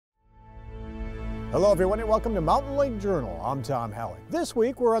Hello everyone and welcome to Mountain Lake Journal. I'm Tom Halleck. This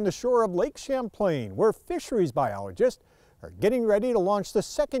week we're on the shore of Lake Champlain where fisheries biologists are getting ready to launch the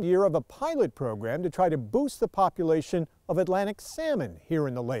second year of a pilot program to try to boost the population of Atlantic salmon here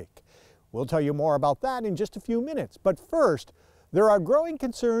in the lake. We'll tell you more about that in just a few minutes, but first, there are growing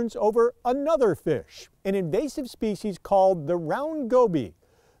concerns over another fish, an invasive species called the Round Goby,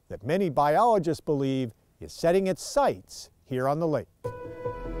 that many biologists believe is setting its sights here on the lake.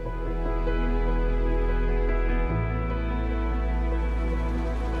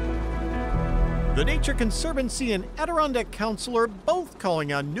 The Nature Conservancy and Adirondack Council are both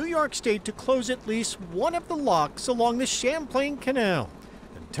calling on New York State to close at least one of the locks along the Champlain Canal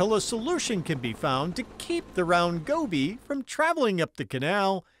until a solution can be found to keep the Round Goby from traveling up the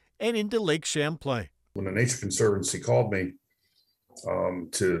canal and into Lake Champlain. When the Nature Conservancy called me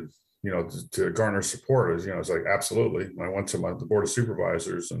to garner support, I was like, absolutely. And I went to the Board of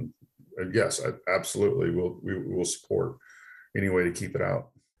Supervisors and yes, we will support any way to keep it out.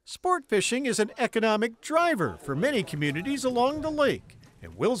 Sport fishing is an economic driver for many communities along the lake.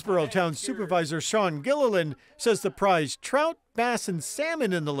 And Willsboro Town Supervisor Shaun Gilliland says the prized trout, bass, and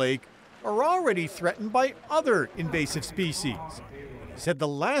salmon in the lake are already threatened by other invasive species. He said the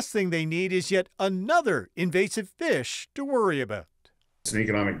last thing they need is yet another invasive fish to worry about. It's an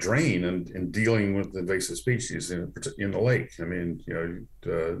economic drain in dealing with invasive species in the lake. I mean,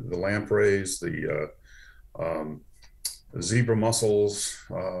 the lampreys, the zebra mussels,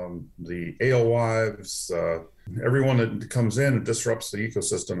 the alewives, everyone that comes in, it disrupts the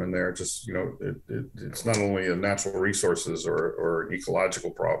ecosystem in there. It's not only a natural resources or an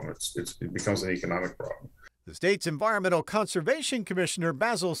ecological problem, it becomes an economic problem. The state's Environmental Conservation Commissioner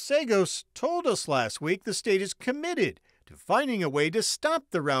Basil Seggos told us last week the state is committed to finding a way to stop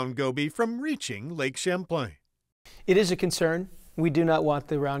the Round Goby from reaching Lake Champlain. It is a concern. We do not want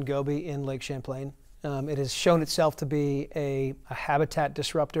the Round Goby in Lake Champlain. It has shown itself to be a habitat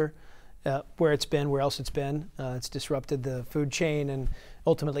disruptor where else it's been. It's disrupted the food chain and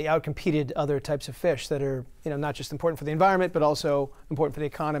ultimately outcompeted other types of fish that are not just important for the environment, but also important for the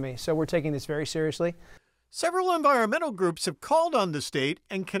economy. So we're taking this very seriously. Several environmental groups have called on the state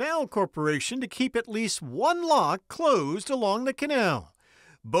and Canal Corporation to keep at least one lock closed along the canal.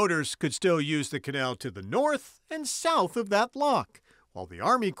 Boaters could still use the canal to the north and south of that lock, while the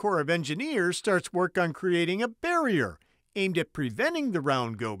Army Corps of Engineers starts work on creating a barrier aimed at preventing the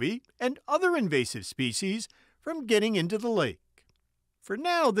Round Goby and other invasive species from getting into the lake. For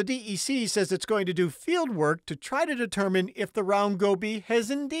now, the DEC says it's going to do field work to try to determine if the Round Goby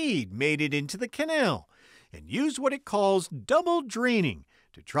has indeed made it into the canal and use what it calls double draining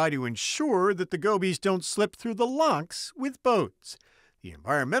to try to ensure that the gobies don't slip through the locks with boats. The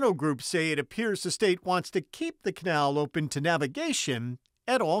environmental groups say it appears the state wants to keep the canal open to navigation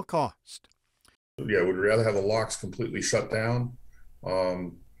at all cost. Yeah, would rather have the locks completely shut down,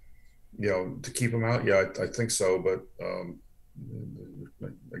 to keep them out. Yeah, I think so. But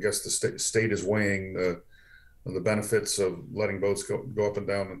I guess the state is weighing the benefits of letting boats go up and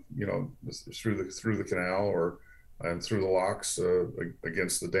down, through the canal and through the locks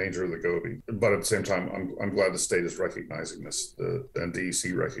against the danger of the goby. But at the same time, I'm glad the state is recognizing this. The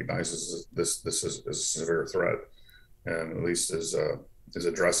DEC recognizes this is a severe threat, and at least is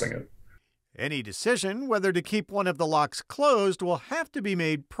addressing it. Any decision whether to keep one of the locks closed will have to be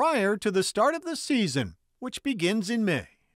made prior to the start of the season, which begins in May.